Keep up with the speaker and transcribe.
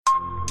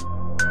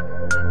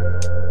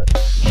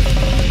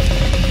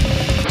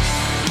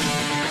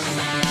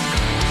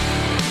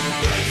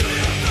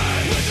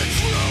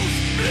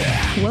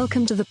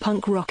Welcome to the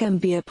Punk Rock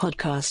MBA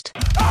podcast.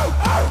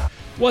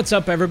 What's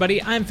up,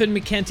 everybody? I'm Finn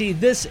McKenty.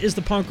 This is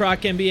the Punk Rock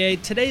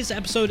MBA. Today's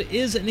episode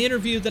is an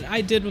interview that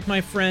I did with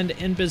my friend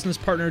and business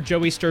partner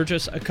Joey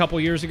Sturgis a couple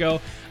years ago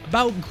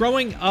about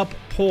growing up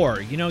poor.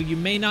 You know, you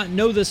may not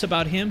know this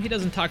about him. He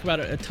doesn't talk about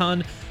it a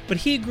ton, but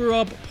he grew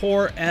up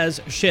poor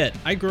as shit.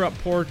 I grew up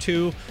poor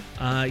too.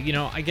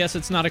 I guess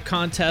it's not a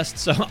contest,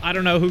 so I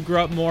don't know who grew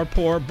up more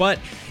poor. But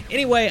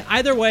anyway,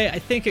 either way, I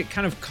think it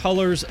kind of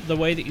colors the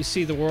way that you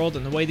see the world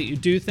and the way that you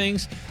do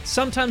things.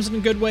 Sometimes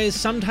in good ways,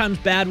 sometimes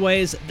bad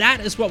ways. That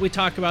is what we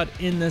talk about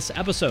in this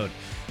episode.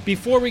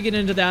 Before we get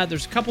into that,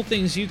 there's a couple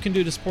things you can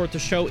do to support the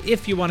show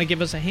if you want to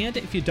give us a hand.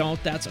 If you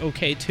don't, that's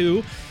okay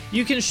too.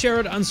 You can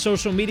share it on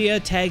social media,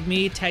 tag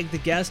me, tag the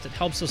guest. It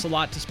helps us a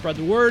lot to spread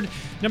the word.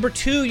 Number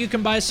two, you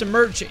can buy some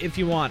merch if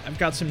you want. I've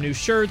got some new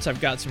shirts, I've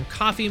got some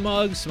coffee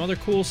mugs, some other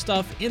cool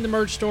stuff in the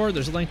merch store.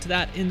 There's a link to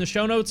that in the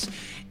show notes.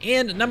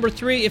 And number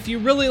three, if you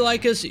really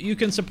like us, you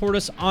can support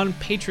us on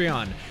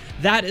Patreon.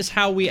 That is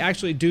how we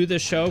actually do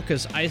this show,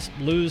 because I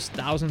lose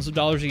thousands of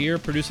dollars a year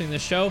producing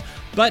this show,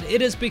 but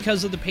it is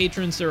because of the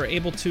patrons that are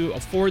able to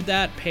afford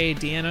that, pay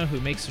Deanna, who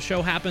makes the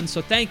show happen.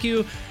 So thank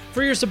you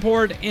for your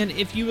support, and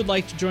if you would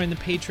like to join the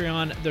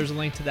Patreon, there's a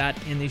link to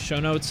that in the show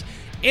notes.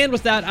 And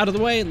with that out of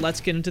the way, let's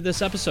get into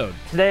this episode.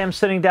 Today I'm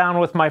sitting down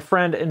with my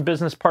friend and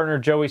business partner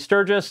Joey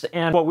Sturgis,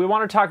 and what we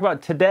want to talk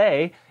about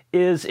today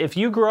is if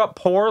you grew up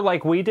poor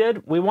like we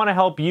did, we want to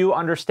help you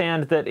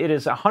understand that it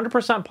is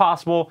 100%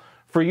 possible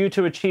for you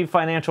to achieve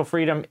financial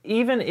freedom,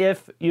 even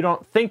if you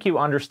don't think you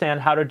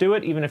understand how to do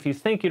it, even if you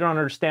think you don't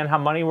understand how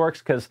money works,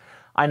 because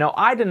I know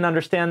I didn't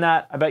understand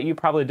that. I bet you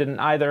probably didn't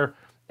either.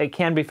 It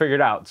can be figured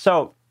out.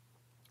 So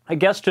I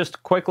guess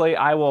just quickly,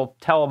 I will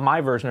tell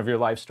my version of your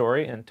life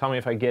story and tell me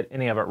if I get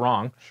any of it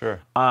wrong. Sure.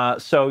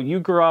 So you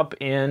grew up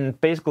in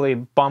basically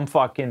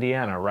bumfuck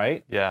Indiana,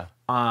 right? Yeah.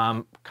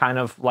 Kind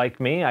of like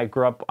me. I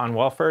grew up on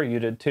welfare. You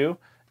did too.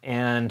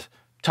 And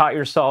taught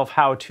yourself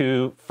how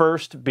to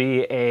first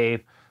be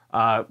a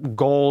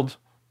gold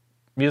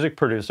music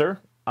producer,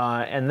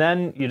 and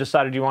then you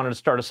decided you wanted to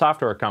start a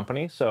software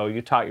company, so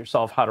you taught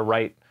yourself how to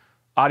write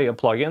audio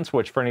plugins,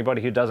 which for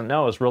anybody who doesn't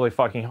know is really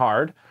fucking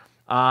hard,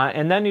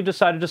 and then you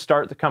decided to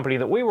start the company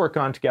that we work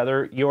on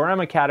together,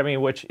 URM Academy,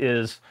 which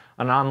is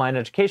an online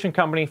education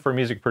company for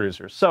music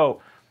producers. So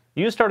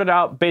you started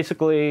out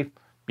basically,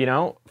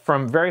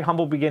 from very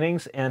humble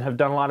beginnings and have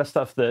done a lot of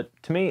stuff that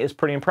to me is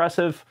pretty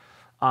impressive.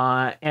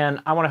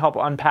 And I want to help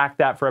unpack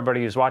that for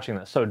everybody who's watching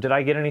this. So did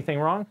I get anything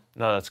wrong?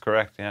 No, that's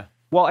correct, yeah.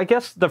 Well, I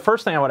guess the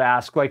first thing I would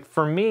ask,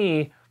 for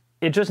me,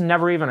 it just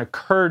never even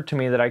occurred to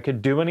me that I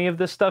could do any of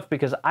this stuff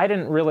because I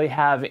didn't really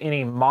have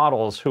any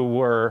models who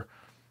were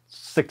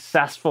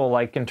successful,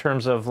 in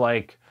terms of,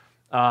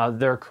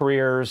 their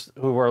careers,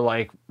 who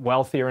were,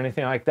 wealthy or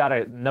anything like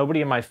that. Nobody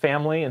in my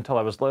family until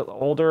I was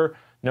older,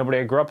 nobody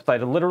I grew up with, I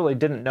literally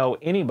didn't know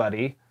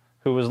anybody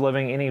who was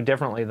living any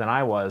differently than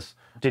I was.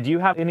 Did you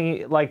have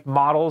any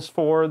models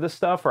for this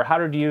stuff, or how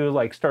did you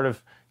sort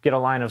of get a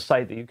line of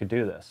sight that you could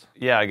do this?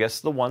 Yeah, I guess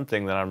the one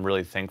thing that I'm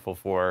really thankful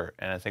for,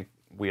 and I think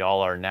we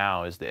all are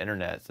now, is the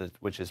internet,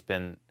 which has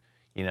been,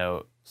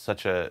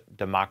 such a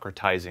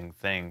democratizing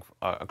thing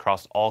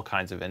across all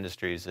kinds of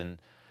industries. And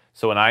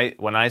so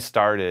when I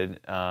started,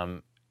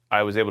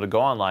 I was able to go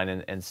online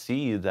and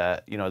see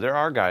that there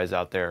are guys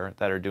out there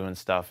that are doing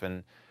stuff,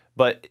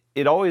 but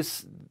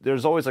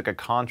there's always a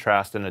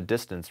contrast and a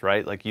distance,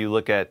 right? You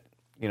look at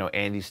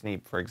Andy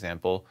Sneap, for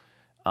example,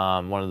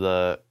 one of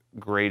the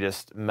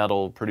greatest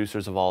metal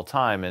producers of all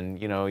time,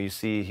 and you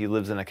see he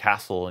lives in a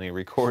castle and he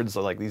records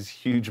these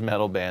huge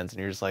metal bands, and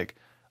you're just like,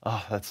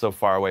 oh, that's so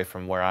far away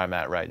from where I'm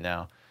at right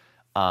now.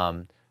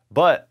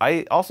 But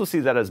I also see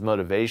that as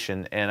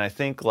motivation, and I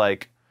think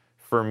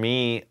for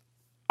me,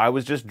 I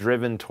was just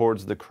driven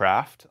towards the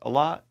craft a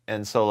lot,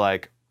 and so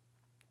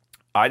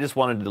I just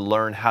wanted to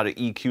learn how to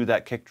EQ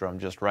that kick drum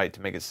just right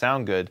to make it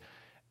sound good.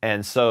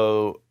 And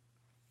so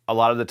a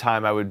lot of the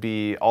time I would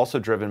be also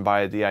driven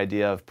by the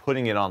idea of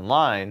putting it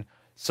online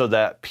so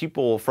that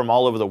people from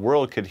all over the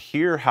world could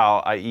hear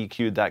how I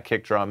EQ'd that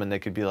kick drum, and they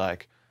could be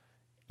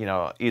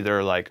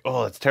either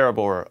oh, it's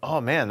terrible, or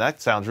oh man,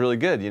 that sounds really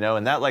good,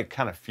 and that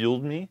kind of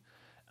fueled me.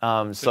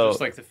 So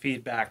just the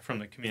feedback from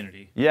the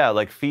community. Yeah,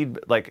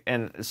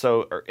 and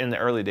so in the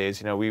early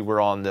days, we were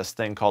on this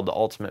thing called the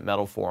Ultimate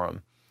Metal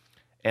Forum.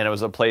 And it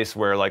was a place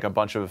where a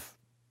bunch of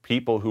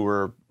people who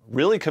were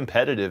really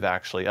competitive,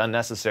 actually,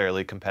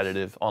 unnecessarily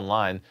competitive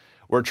online,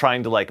 were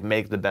trying to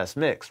make the best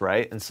mix,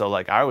 right? And so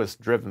I was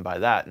driven by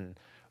that. And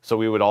so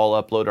we would all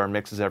upload our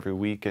mixes every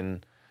week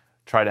and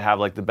try to have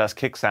the best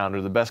kick sound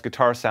or the best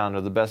guitar sound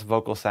or the best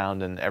vocal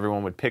sound, and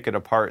everyone would pick it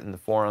apart in the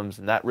forums,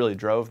 and that really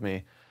drove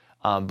me.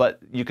 But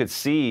you could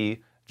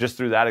see, just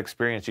through that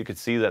experience, you could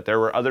see that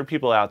there were other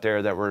people out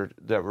there that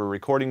were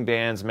recording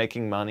bands,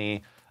 making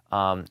money.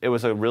 It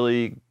was a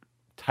really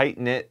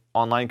tight-knit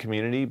online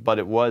community, but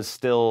it was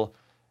still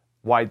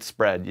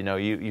widespread.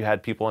 You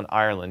had people in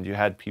Ireland, you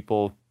had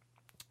people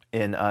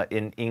in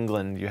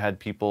England, you had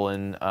people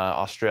in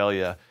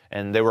Australia,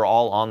 and they were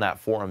all on that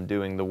forum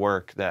doing the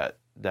work that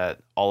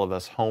all of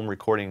us home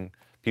recording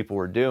people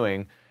were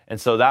doing. And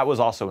so that was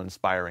also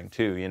inspiring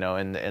too, you know,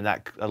 and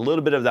that a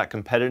little bit of that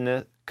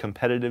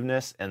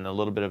competitiveness and a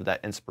little bit of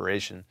that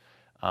inspiration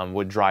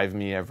would drive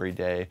me every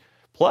day.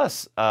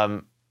 Plus,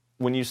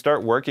 when you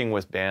start working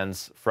with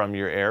bands from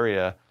your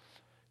area,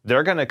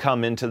 they're going to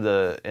come into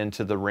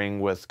the ring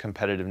with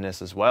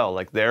competitiveness as well.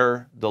 Like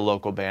they're the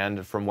local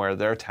band from where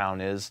their town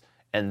is,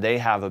 and they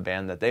have a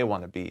band that they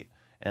want to beat,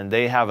 and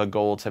they have a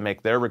goal to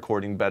make their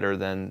recording better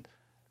than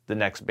the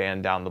next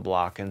band down the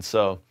block. And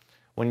so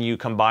when you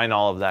combine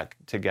all of that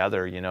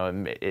together, you know,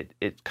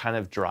 it kind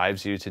of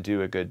drives you to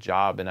do a good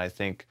job. And I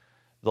think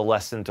the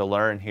lesson to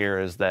learn here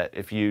is that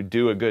if you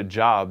do a good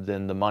job,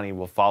 then the money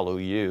will follow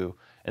you.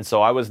 And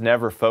so I was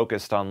never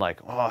focused on like,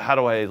 oh, how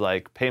do I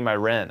like pay my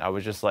rent? I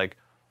was just like,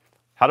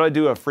 how do I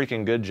do a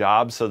freaking good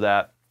job so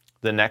that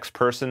the next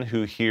person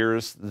who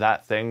hears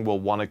that thing will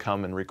want to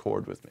come and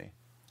record with me?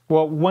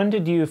 Well, when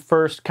did you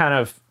first kind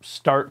of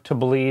start to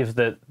believe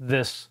that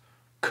this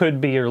could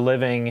be your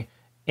living,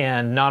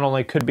 and not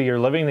only could be your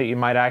living, that you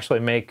might actually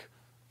make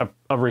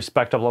a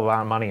respectable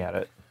amount of money at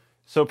it?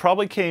 So it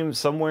probably came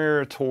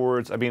somewhere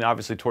towards, I mean,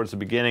 obviously towards the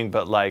beginning,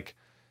 but like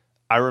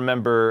I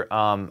remember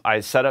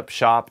I set up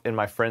shop in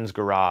my friend's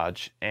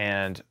garage,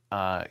 and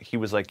he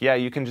was like, yeah,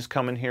 you can just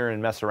come in here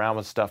and mess around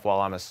with stuff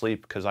while I'm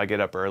asleep, because I get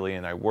up early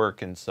and I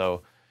work, and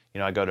so, you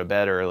know, I go to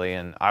bed early,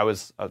 and I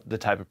was the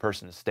type of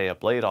person to stay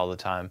up late all the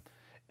time.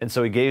 And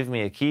so he gave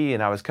me a key,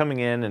 and I was coming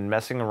in and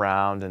messing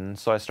around, and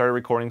so I started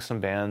recording some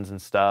bands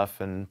and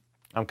stuff, and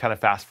I'm kind of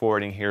fast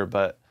forwarding here,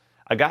 but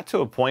I got to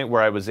a point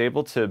where I was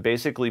able to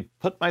basically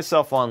put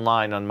myself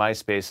online on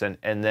MySpace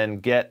and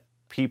then get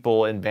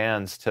people in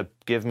bands to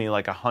give me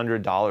like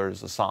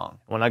 $100 a song.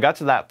 When I got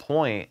to that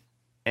point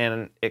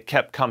and it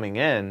kept coming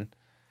in,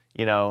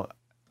 you know,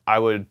 I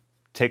would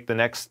take the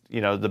next,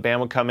 you know, the band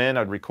would come in,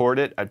 I'd record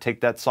it, I'd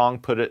take that song,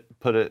 put it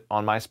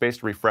on MySpace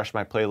to refresh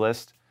my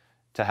playlist,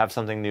 to have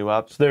something new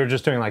up. So they were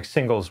just doing like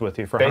singles with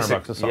you for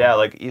 $100 a song. Yeah,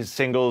 like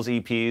singles,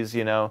 EPs,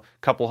 you know,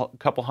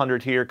 couple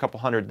hundred here, couple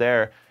hundred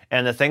there.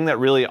 And the thing that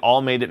really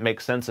all made it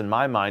make sense in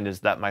my mind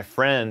is that my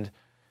friend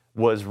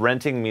was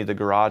renting me the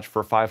garage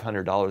for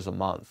 $500 a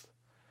month.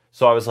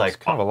 So I was like,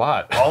 kind of a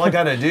lot. All I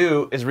got to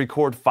do is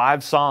record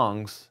 5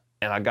 songs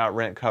and I got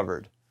rent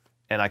covered.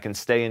 And I can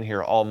stay in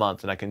here all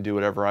month and I can do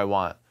whatever I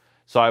want.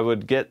 So I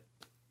would get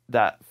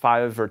that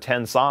 5 or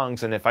 10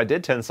 songs, and if I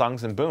did 10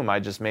 songs, and boom,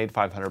 I just made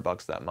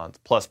 $500 that month,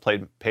 plus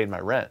paid my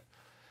rent.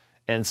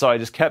 And so I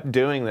just kept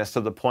doing this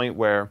to the point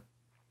where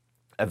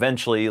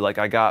eventually, like,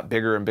 I got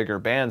bigger and bigger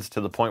bands, to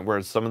the point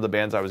where some of the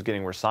bands I was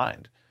getting were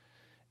signed.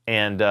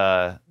 And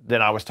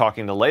then I was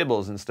talking to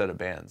labels instead of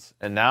bands.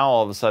 And now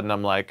all of a sudden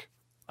I'm like,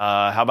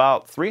 how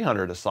about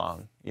 $300 a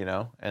song, you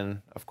know?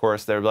 And of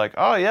course they're like,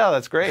 oh yeah,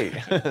 that's great.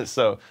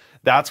 So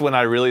that's when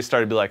I really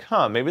started to be like,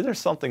 maybe there's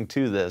something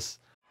to this.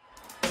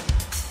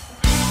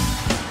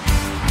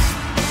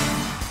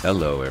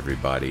 Hello,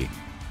 everybody.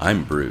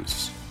 I'm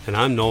Bruce. And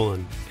I'm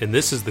Nolan, and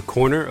this is the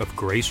Corner of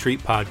Gray Street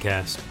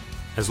podcast.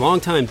 As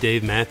longtime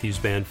Dave Matthews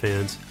Band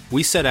fans,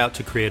 we set out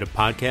to create a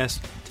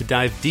podcast to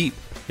dive deep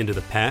into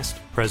the past,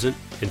 present,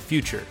 and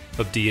future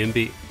of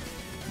DMB.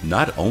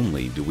 Not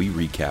only do we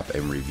recap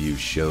and review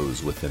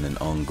shows within an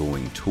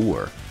ongoing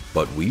tour,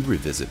 but we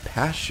revisit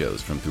past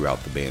shows from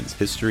throughout the band's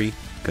history,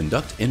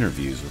 conduct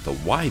interviews with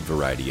a wide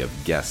variety of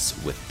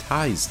guests with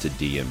ties to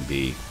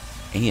DMB,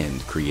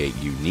 and create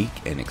unique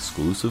and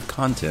exclusive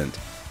content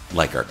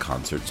like our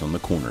Concerts on the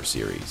Corner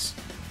series.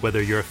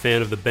 Whether you're a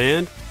fan of the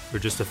band or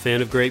just a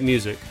fan of great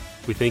music,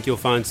 we think you'll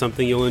find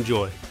something you'll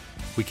enjoy.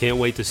 We can't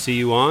wait to see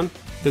you on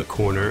the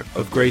Corner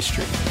of Gray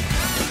Street.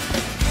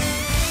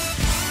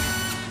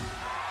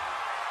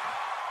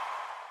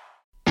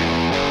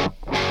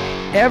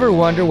 Ever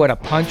wonder what a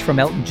punch from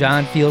Elton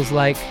John feels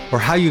like? Or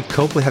how you'd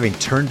cope with having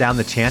turned down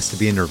the chance to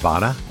be in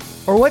Nirvana?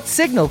 Or what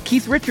signal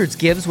Keith Richards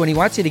gives when he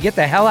wants you to get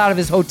the hell out of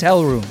his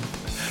hotel room?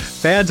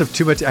 Fans of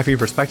Too Much Effing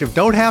Perspective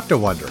don't have to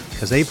wonder,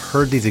 because they've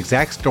heard these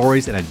exact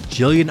stories and a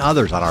jillion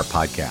others on our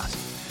podcast.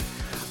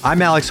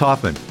 I'm Alex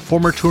Hoffman,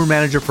 former tour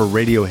manager for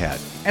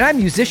Radiohead. And I'm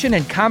musician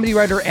and comedy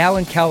writer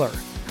Alan Keller.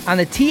 On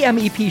the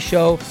TMEP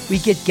show, we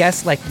get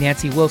guests like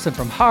Nancy Wilson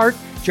from Heart,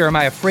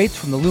 Jeremiah Freites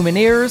from the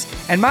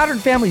Lumineers, and Modern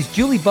Family's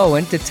Julie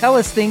Bowen to tell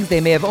us things they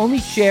may have only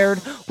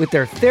shared with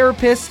their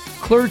therapist,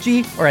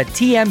 clergy, or a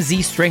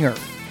TMZ stringer.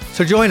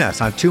 So join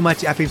us on Too Much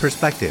Effing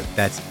Perspective.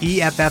 That's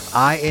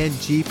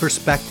EFFING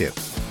Perspective.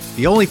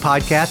 The only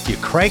podcast you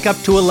crank up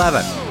to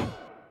 11.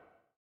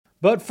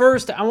 But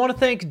first, I want to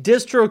thank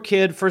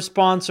DistroKid for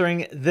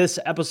sponsoring this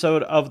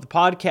episode of the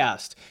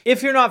podcast.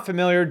 If you're not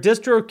familiar,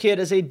 DistroKid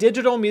is a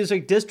digital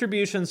music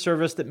distribution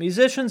service that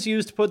musicians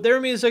use to put their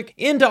music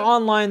into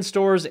online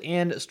stores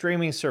and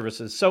streaming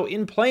services. So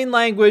in plain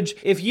language,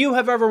 if you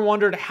have ever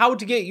wondered how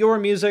to get your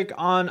music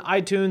on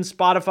iTunes,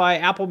 Spotify,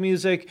 Apple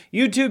Music,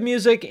 YouTube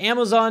Music,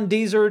 Amazon,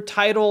 Deezer,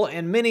 Tidal,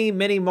 and many,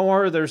 many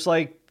more, there's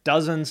like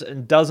dozens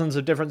and dozens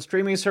of different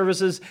streaming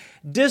services.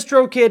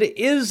 DistroKid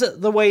is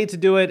the way to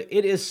do it.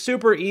 It is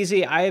super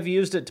easy. I have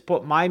used it to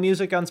put my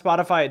music on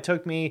Spotify. It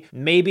took me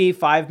maybe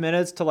 5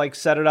 minutes to like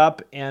set it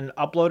up and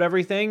upload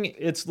everything.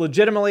 It's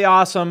legitimately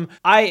awesome.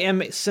 I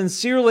am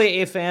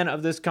sincerely a fan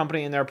of this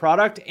company and their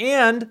product.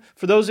 And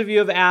for those of you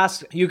who have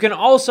asked, you can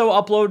also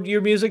upload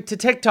your music to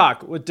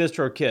TikTok with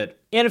DistroKid.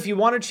 And if you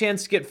want a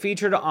chance to get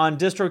featured on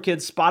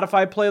DistroKid's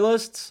Spotify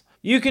playlists,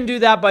 you can do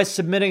that by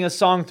submitting a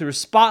song through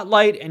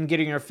Spotlight and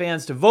getting your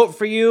fans to vote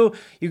for you.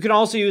 You can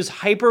also use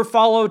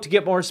Hyperfollow to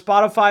get more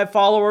Spotify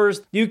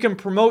followers. You can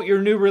promote your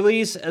new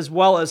release as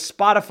well as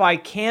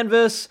Spotify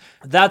Canvas.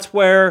 That's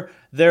where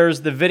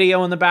there's the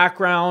video in the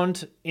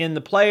background in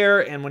the player,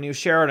 and when you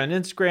share it on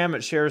Instagram,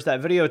 it shares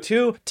that video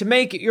too to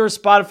make your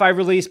Spotify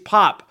release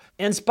pop.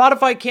 And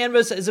Spotify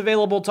Canvas is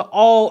available to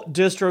all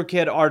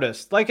DistroKid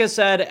artists. Like I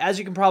said, as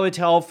you can probably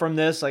tell from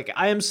this, like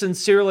I am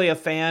sincerely a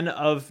fan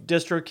of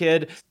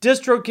DistroKid.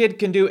 DistroKid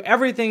can do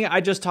everything I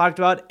just talked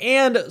about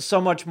and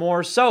so much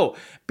more. So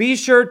be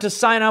sure to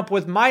sign up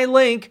with my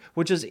link,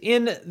 which is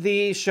in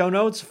the show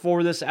notes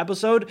for this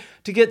episode,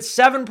 to get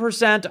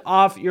 7%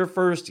 off your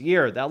first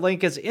year. That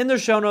link is in the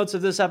show notes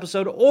of this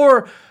episode,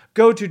 or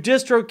go to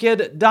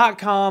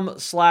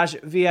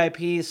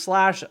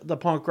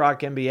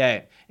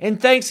distrokid.com/VIP/thepunkrockmba. And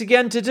thanks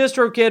again to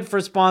DistroKid for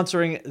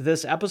sponsoring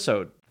this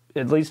episode.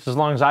 At least as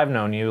long as I've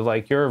known you,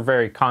 like you're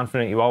very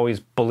confident. You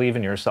always believe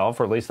in yourself,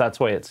 or at least that's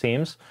the way it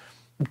seems.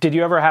 Did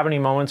you ever have any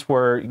moments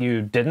where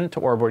you didn't,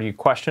 or where you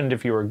questioned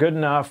if you were good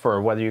enough,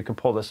 or whether you could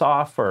pull this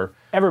off? Or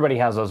everybody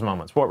has those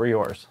moments. What were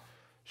yours?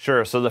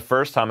 Sure. So the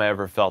first time I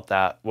ever felt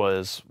that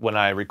was when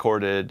I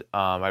recorded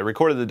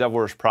The Devil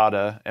Wears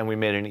Prada, and we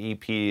made an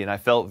EP, and I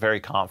felt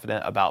very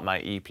confident about my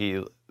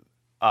EP,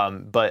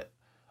 but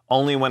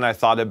only when I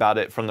thought about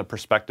it from the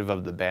perspective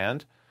of the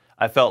band.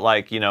 I felt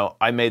like,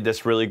 I made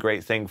this really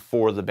great thing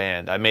for the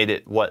band. I made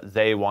it what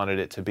they wanted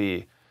it to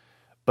be.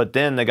 But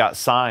then they got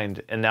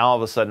signed, and now all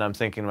of a sudden I'm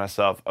thinking to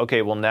myself,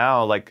 okay, well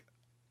now like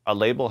a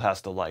label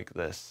has to like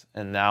this,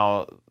 and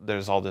now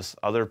there's all this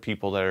other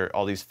people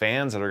all these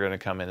fans that are going to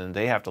come in, and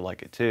they have to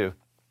like it too.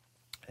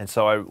 And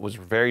so I was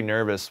very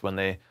nervous when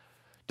they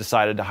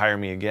decided to hire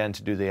me again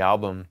to do the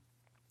album.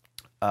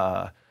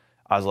 I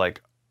was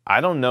like, I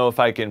don't know if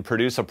I can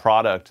produce a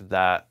product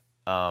that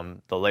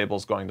the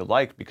label's going to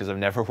like, because I've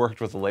never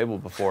worked with a label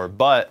before.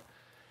 But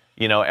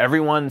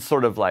everyone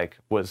sort of like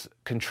was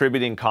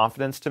contributing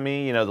confidence to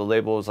me. The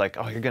label was like,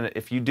 oh,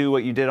 if you do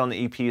what you did on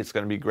the EP, it's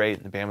gonna be great.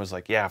 And the band was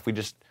like, yeah, if we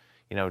just,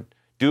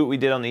 do what we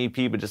did on the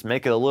EP, but just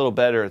make it a little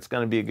better, it's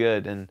gonna be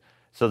good. And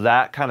so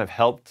that kind of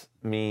helped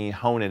me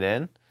hone it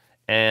in.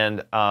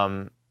 And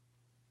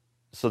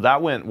so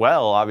that went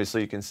well.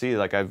 Obviously, you can see,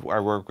 like I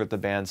worked with the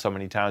band so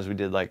many times. We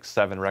did like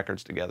 7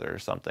 records together or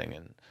something,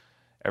 and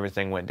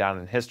everything went down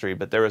in history.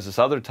 But there was this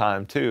other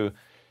time too,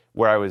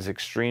 where I was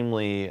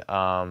extremely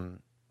I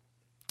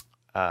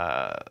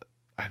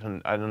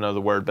don't know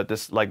the word, but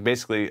this, like,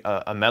 basically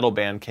a metal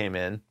band came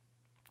in.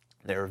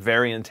 They were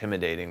very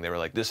intimidating. They were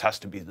like, this has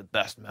to be the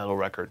best metal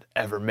record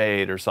ever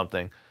made or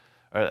something.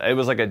 It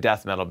was like a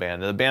death metal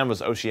band. The band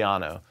was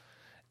Oceano,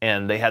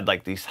 and they had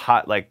like these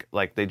hot, like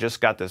they just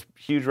got this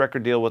huge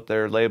record deal with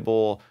their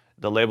label.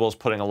 The label's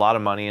putting a lot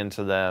of money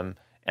into them,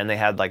 and they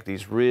had like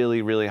these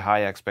really, really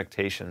high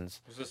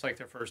expectations. Was this like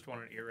their first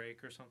one at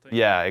Earache or something?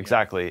 Yeah,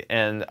 exactly.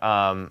 And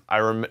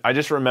I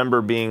just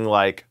remember being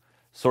like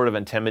sort of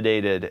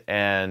intimidated,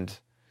 and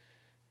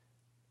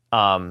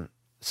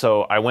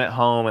so I went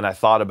home and I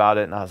thought about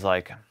it, and I was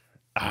like,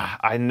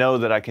 I know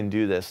that I can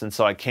do this. And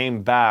so I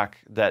came back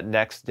that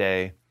next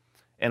day,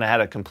 and I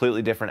had a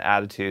completely different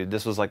attitude.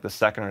 This was like the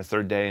second or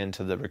third day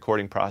into the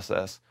recording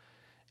process.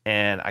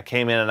 And I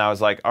came in and I was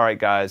like, all right,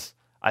 guys,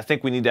 I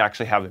think we need to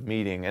actually have a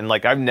meeting. And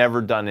like, I've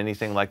never done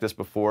anything like this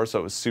before, so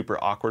it was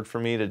super awkward for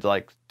me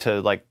to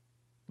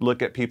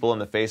look at people in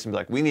the face and be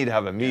like, we need to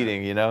have a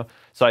meeting,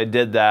 So I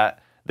did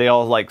that. They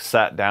all like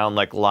sat down,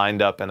 like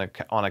lined up on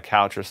a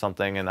couch or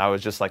something, and I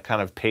was just like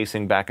kind of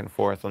pacing back and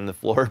forth on the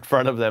floor in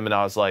front of them, and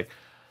I was like,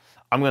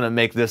 I'm going to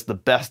make this the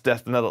best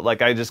death metal.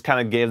 Like, I just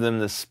kind of gave them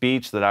this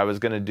speech that I was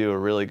going to do a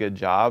really good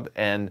job,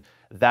 and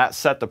that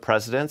set the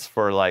precedence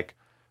for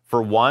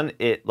one,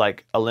 it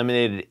like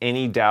eliminated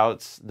any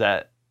doubts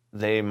that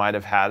they might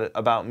have had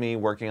about me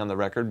working on the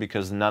record,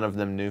 because none of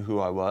them knew who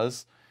I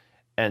was.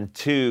 And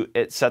 2,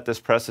 it set this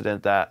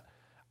precedent that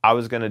I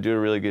was going to do a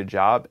really good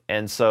job.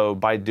 And so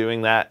by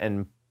doing that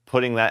and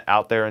putting that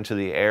out there into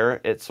the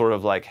air, it sort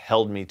of like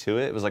held me to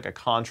it. It was like a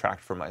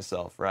contract for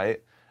myself,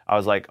 right? I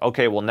was like,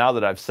 okay, well, now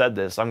that I've said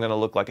this, I'm going to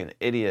look like an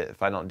idiot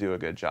if I don't do a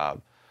good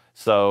job.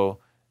 So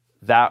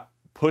that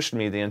pushed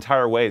me the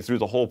entire way through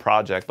the whole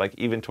project. Like,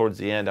 even towards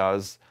the end,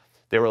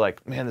 they were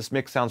like, man, this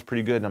mix sounds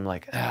pretty good. And I'm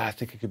like, I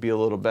think it could be a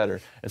little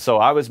better. And so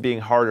I was being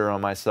harder on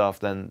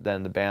myself than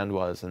the band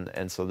was.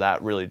 And so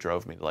that really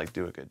drove me to like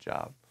do a good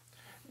job.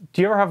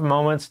 Do you ever have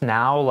moments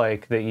now,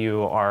 like, that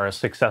you are a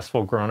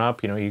successful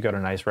grown-up, you go to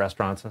nice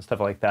restaurants and stuff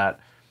like that,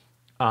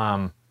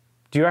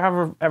 Do you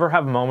ever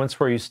have moments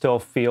where you still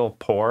feel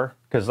poor?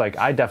 Because like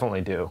I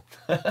definitely do.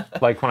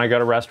 Like when I go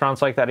to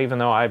restaurants like that, even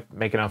though I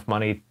make enough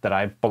money that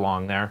I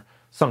belong there,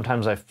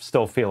 sometimes I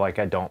still feel like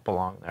I don't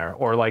belong there.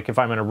 Or like if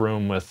I'm in a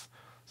room with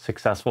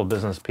successful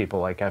business people,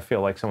 like I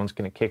feel like someone's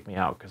going to kick me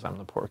out because I'm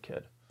the poor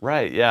kid.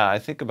 Right. Yeah, I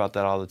think about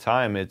that all the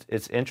time.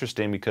 It's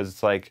interesting because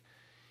it's like,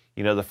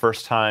 you know, the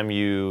first time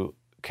you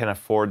can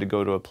afford to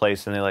go to a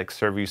place and they like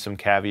serve you some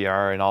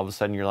caviar and all of a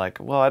sudden you're like,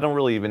 well, I don't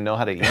really even know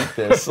how to eat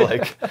this.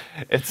 Like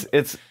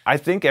it's I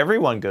think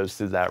everyone goes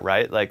through that,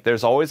 right? Like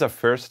there's always a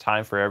first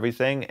time for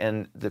everything,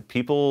 and the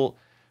people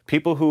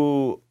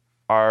who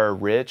are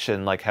rich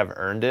and like have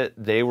earned it,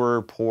 they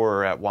were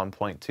poor at one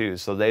point too.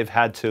 So they've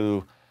had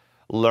to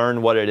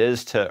learn what it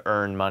is to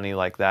earn money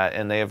like that,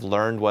 and they have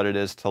learned what it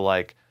is to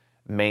like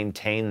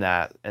maintain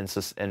that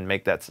and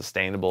make that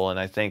sustainable. And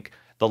I think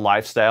the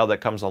lifestyle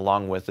that comes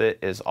along with it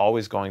is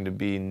always going to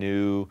be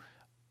new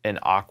and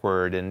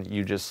awkward, and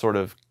you just sort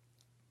of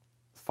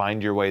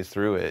find your way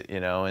through it,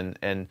 you know,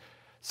 and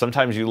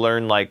sometimes you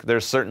learn like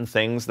there's certain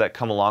things that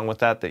come along with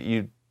that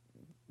you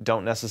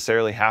don't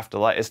necessarily have to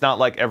like. It's not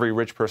like every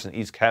rich person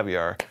eats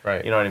caviar,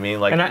 right? You know what I mean?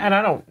 Like, and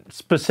I don't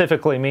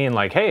specifically mean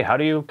like, hey, how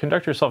do you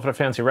conduct yourself at a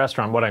fancy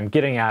restaurant? What I'm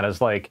getting at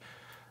is like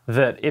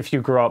that if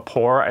you grow up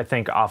poor, I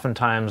think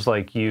oftentimes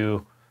like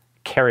you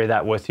carry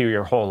that with you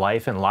your whole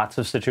life in lots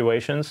of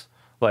situations.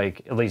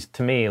 Like, at least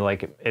to me,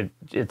 like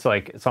it's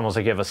like, it's almost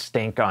like you have a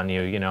stink on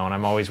you, you know, and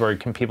I'm always worried,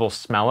 can people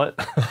smell it?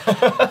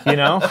 You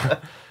know?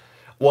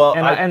 Well,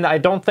 and I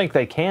don't think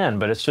they can,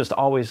 but it's just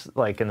always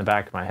like in the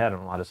back of my head in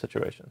a lot of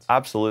situations.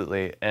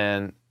 Absolutely.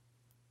 And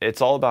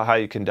it's all about how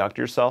you conduct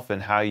yourself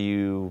and how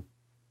you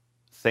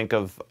think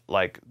of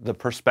like the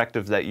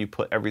perspective that you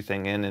put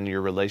everything in your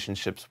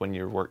relationships when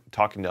you're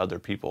talking to other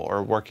people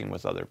or working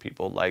with other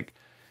people. Like,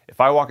 if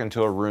I walk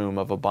into a room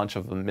of a bunch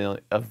of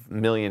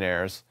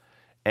millionaires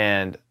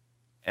and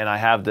I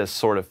have this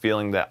sort of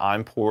feeling that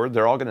I'm poor,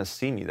 they're all going to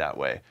see me that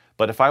way.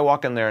 But if I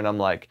walk in there and I'm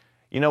like,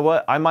 you know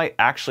what, I might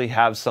actually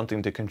have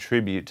something to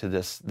contribute to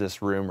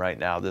this room right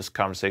now, this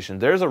conversation.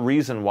 There's a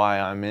reason why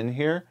I'm in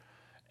here.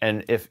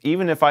 And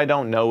even if I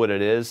don't know what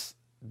it is,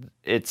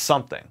 it's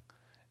something.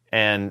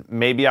 And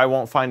maybe I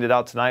won't find it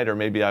out tonight, or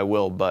maybe I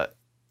will, but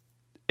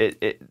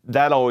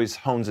that always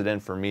hones it in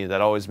for me.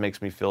 That always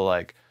makes me feel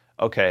like,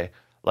 okay,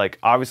 like,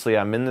 obviously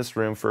I'm in this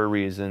room for a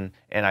reason,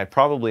 and I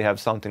probably have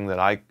something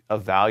that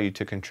of value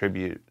to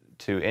contribute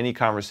to any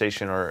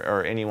conversation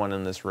or anyone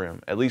in this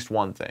room. At least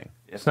one thing.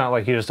 It's not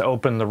like you just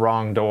opened the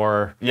wrong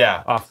door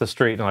off the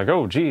street and like,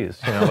 oh, geez.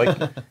 You know,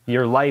 like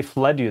your life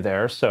led you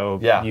there, so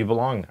you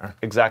belong there.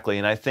 Exactly,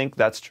 and I think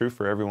that's true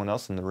for everyone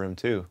else in the room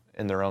too,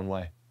 in their own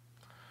way.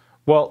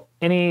 Well,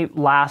 any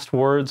last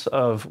words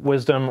of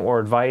wisdom or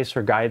advice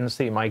or guidance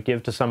that you might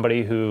give to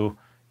somebody who,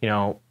 you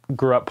know,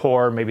 grew up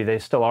poor, maybe they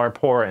still are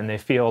poor, and they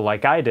feel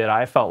like I did.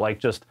 I felt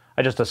like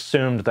I just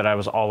assumed that I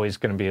was always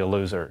going to be a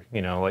loser,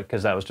 you know, like,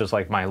 because that was just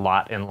like my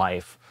lot in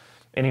life.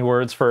 Any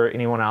words for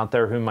anyone out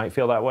there who might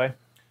feel that way?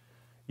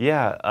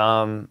 Yeah,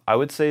 I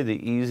would say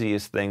the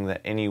easiest thing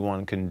that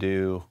anyone can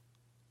do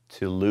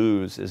to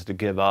lose is to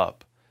give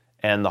up.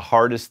 And the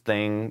hardest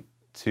thing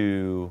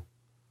to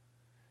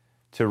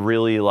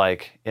really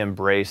like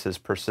embrace is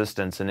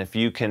persistence. And if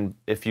you can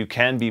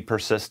be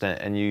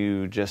persistent and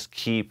you just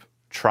keep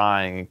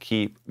trying and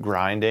keep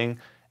grinding,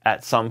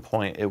 at some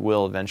point it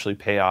will eventually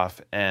pay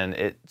off, and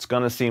it's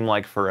going to seem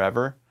like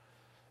forever,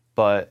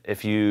 but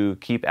if you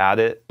keep at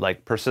it,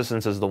 like,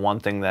 persistence is the one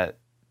thing that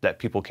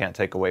people can't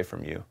take away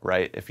from you,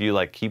 right? If you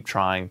like keep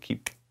trying,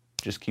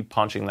 just keep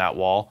punching that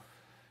wall,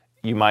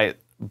 you might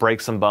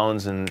break some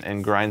bones and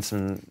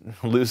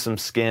lose some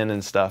skin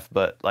and stuff,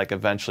 but like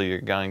eventually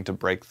you're going to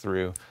break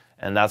through.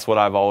 And that's what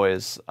I've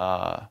always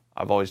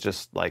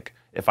just like,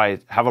 if I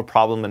have a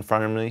problem in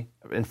front of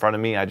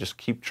me, I just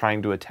keep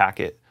trying to attack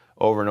it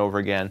over and over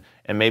again.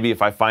 And maybe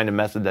if I find a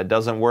method that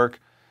doesn't work,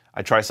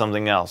 I try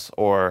something else,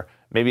 or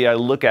maybe I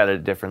look at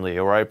it differently,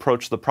 or I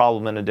approach the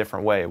problem in a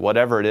different way.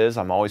 Whatever it is,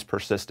 I'm always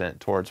persistent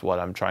towards what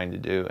I'm trying to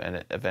do, and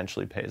it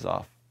eventually pays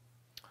off.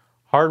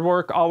 Hard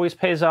work always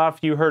pays off.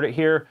 You heard it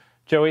here.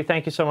 Joey,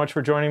 thank you so much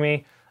for joining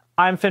me.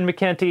 I'm Finn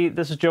McKenty.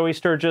 This is Joey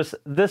Sturgis.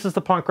 This is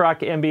the Punk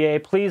Rock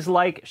MBA. Please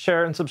like,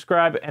 share, and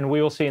subscribe, and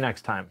we will see you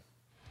next time.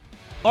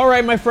 All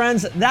right, my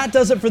friends, that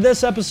does it for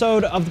this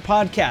episode of the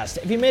podcast.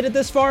 If you made it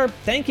this far,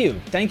 thank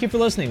you. Thank you for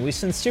listening. We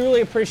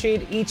sincerely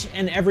appreciate each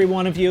and every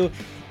one of you.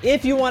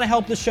 If you want to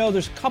help the show,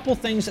 there's a couple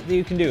things that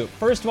you can do.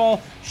 First of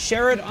all,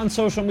 share it on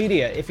social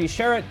media. If you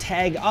share it,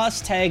 tag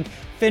us, tag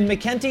Finn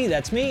McKenty,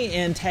 that's me,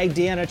 and tag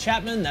Deanna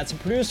Chapman, that's a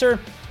producer.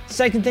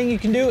 Second thing you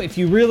can do, if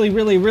you really,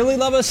 really, really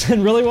love us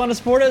and really want to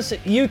support us,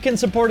 you can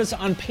support us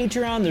on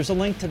Patreon. There's a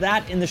link to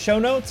that in the show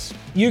notes.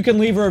 You can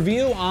leave a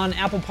review on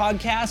Apple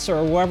Podcasts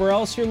or wherever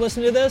else you're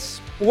listening to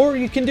this, or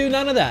you can do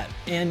none of that,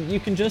 and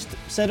you can just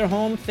sit at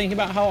home thinking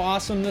about how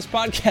awesome this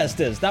podcast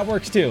is. That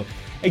works too.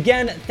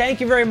 Again, thank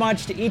you very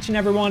much to each and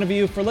every one of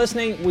you for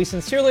listening. We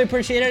sincerely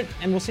appreciate it,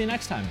 and we'll see you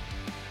next time.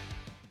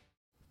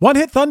 One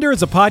Hit Thunder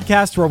is a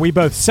podcast where we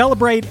both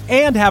celebrate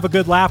and have a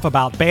good laugh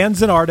about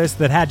bands and artists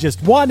that had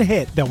just one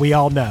hit that we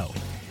all know.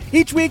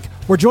 Each week,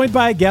 we're joined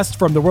by a guest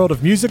from the world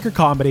of music or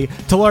comedy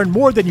to learn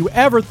more than you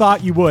ever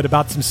thought you would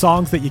about some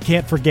songs that you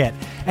can't forget.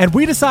 And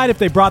we decide if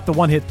they brought the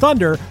one-hit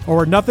thunder or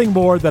were nothing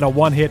more than a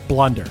one-hit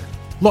blunder.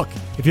 Look,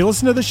 if you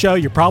listen to the show,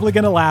 you're probably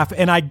going to laugh,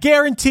 and I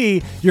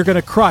guarantee you're going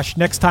to crush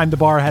next time the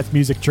bar has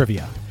music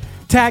trivia.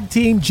 Tag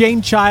Team,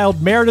 Jane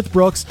Child, Meredith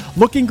Brooks,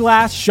 Looking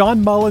Glass,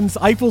 Sean Mullins,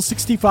 Eiffel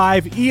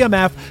 65,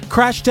 EMF,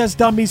 Crash Test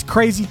Dummies,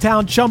 Crazy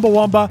Town,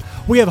 Chumbawamba.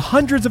 We have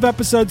hundreds of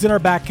episodes in our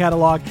back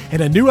catalog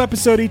and a new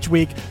episode each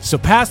week, so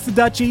pass the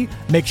Dutchie,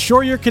 make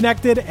sure you're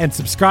connected, and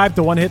subscribe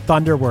to One Hit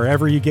Thunder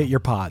wherever you get your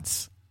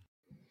pods.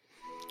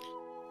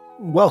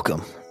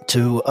 Welcome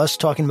to us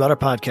talking about our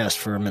podcast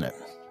for a minute.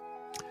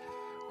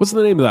 What's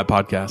the name of that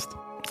podcast?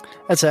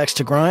 That's Axe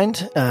to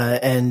Grind,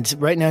 and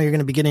right now you're going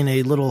to be getting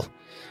a little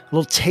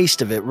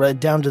taste of it, right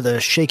down to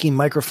the shaky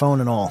microphone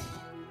and all.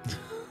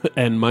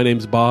 And my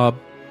name's Bob.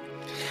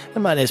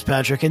 And my name's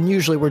Patrick, and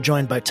usually we're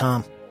joined by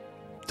Tom.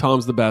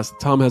 Tom's the best.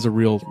 Tom has a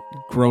real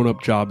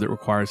grown-up job that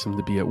requires him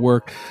to be at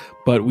work,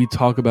 but we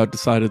talk about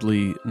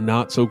decidedly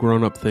not so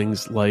grown-up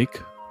things like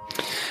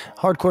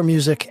hardcore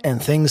music and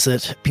things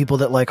that people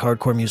that like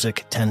hardcore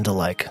music tend to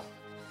like.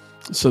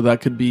 So that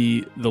could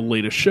be the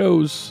latest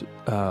shows,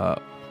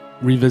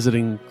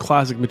 revisiting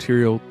classic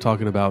material,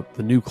 talking about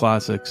the new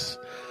classics,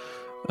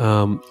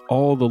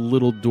 all the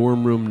little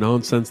dorm room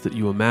nonsense that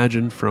you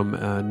imagine from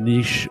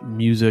niche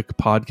music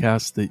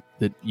podcasts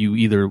that you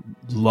either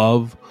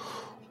love,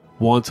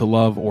 want to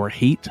love, or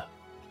hate.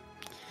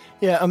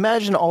 Yeah,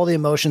 imagine all the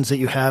emotions that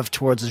you have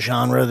towards a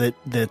genre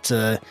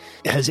that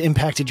has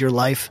impacted your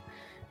life,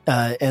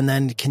 and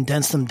then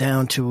condense them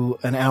down to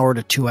an hour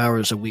to 2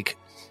 hours a week.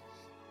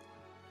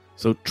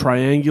 So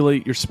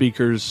triangulate your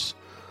speakers,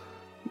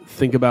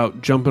 think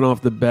about jumping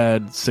off the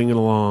bed, singing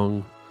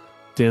along,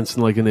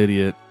 dancing like an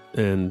idiot,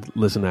 and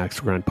listen to Axe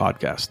to Grind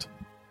podcast.